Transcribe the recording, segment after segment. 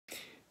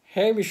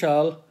Hey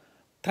Vishal,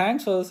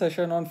 thanks for the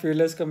session on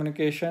fearless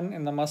communication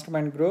in the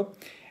mastermind group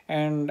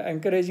and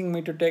encouraging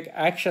me to take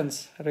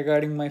actions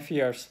regarding my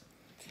fears.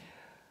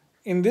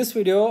 In this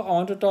video, I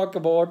want to talk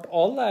about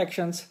all the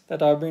actions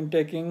that I've been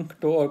taking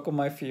to overcome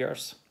my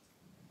fears.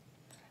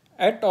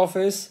 At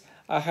office,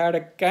 I had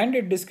a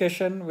candid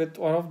discussion with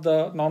one of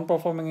the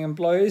non-performing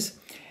employees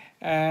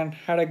and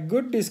had a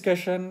good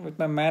discussion with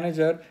my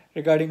manager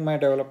regarding my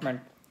development.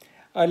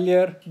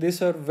 Earlier,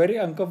 these were very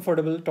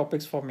uncomfortable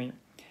topics for me.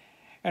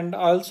 And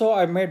also,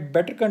 I made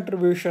better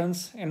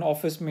contributions in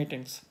office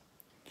meetings.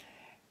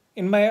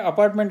 In my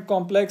apartment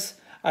complex,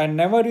 I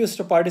never used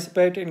to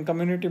participate in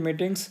community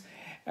meetings,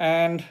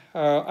 and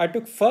I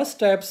took first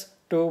steps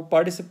to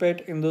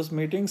participate in those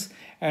meetings,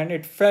 and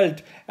it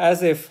felt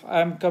as if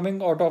I'm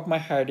coming out of my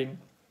hiding.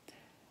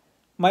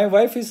 My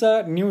wife is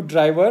a new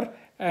driver,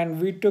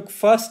 and we took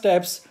first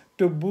steps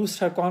to boost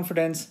her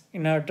confidence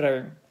in her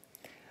driving.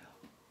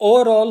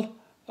 Overall,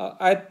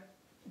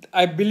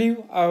 I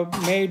believe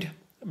I've made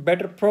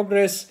better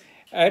progress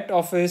at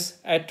office,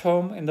 at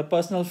home, in the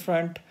personal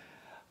front,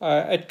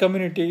 at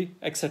community,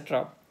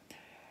 etc.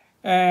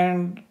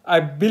 And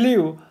I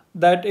believe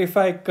that if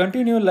I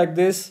continue like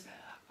this,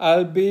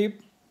 I'll be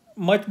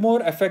much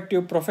more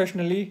effective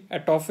professionally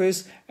at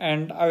office,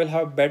 and I will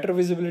have better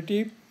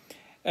visibility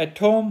at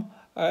home,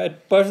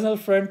 at personal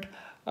front.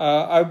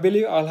 I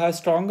believe I'll have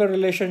stronger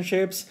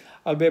relationships.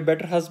 I'll be a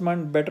better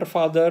husband, better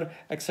father,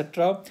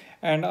 etc.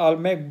 And I'll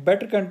make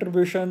better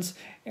contributions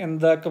in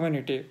the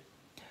community.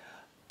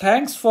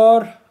 Thanks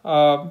for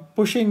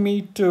pushing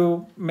me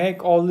to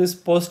make all these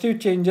positive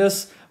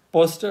changes,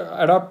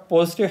 adopt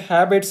positive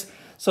habits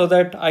so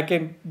that I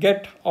can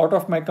get out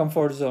of my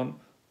comfort zone.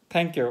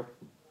 Thank you.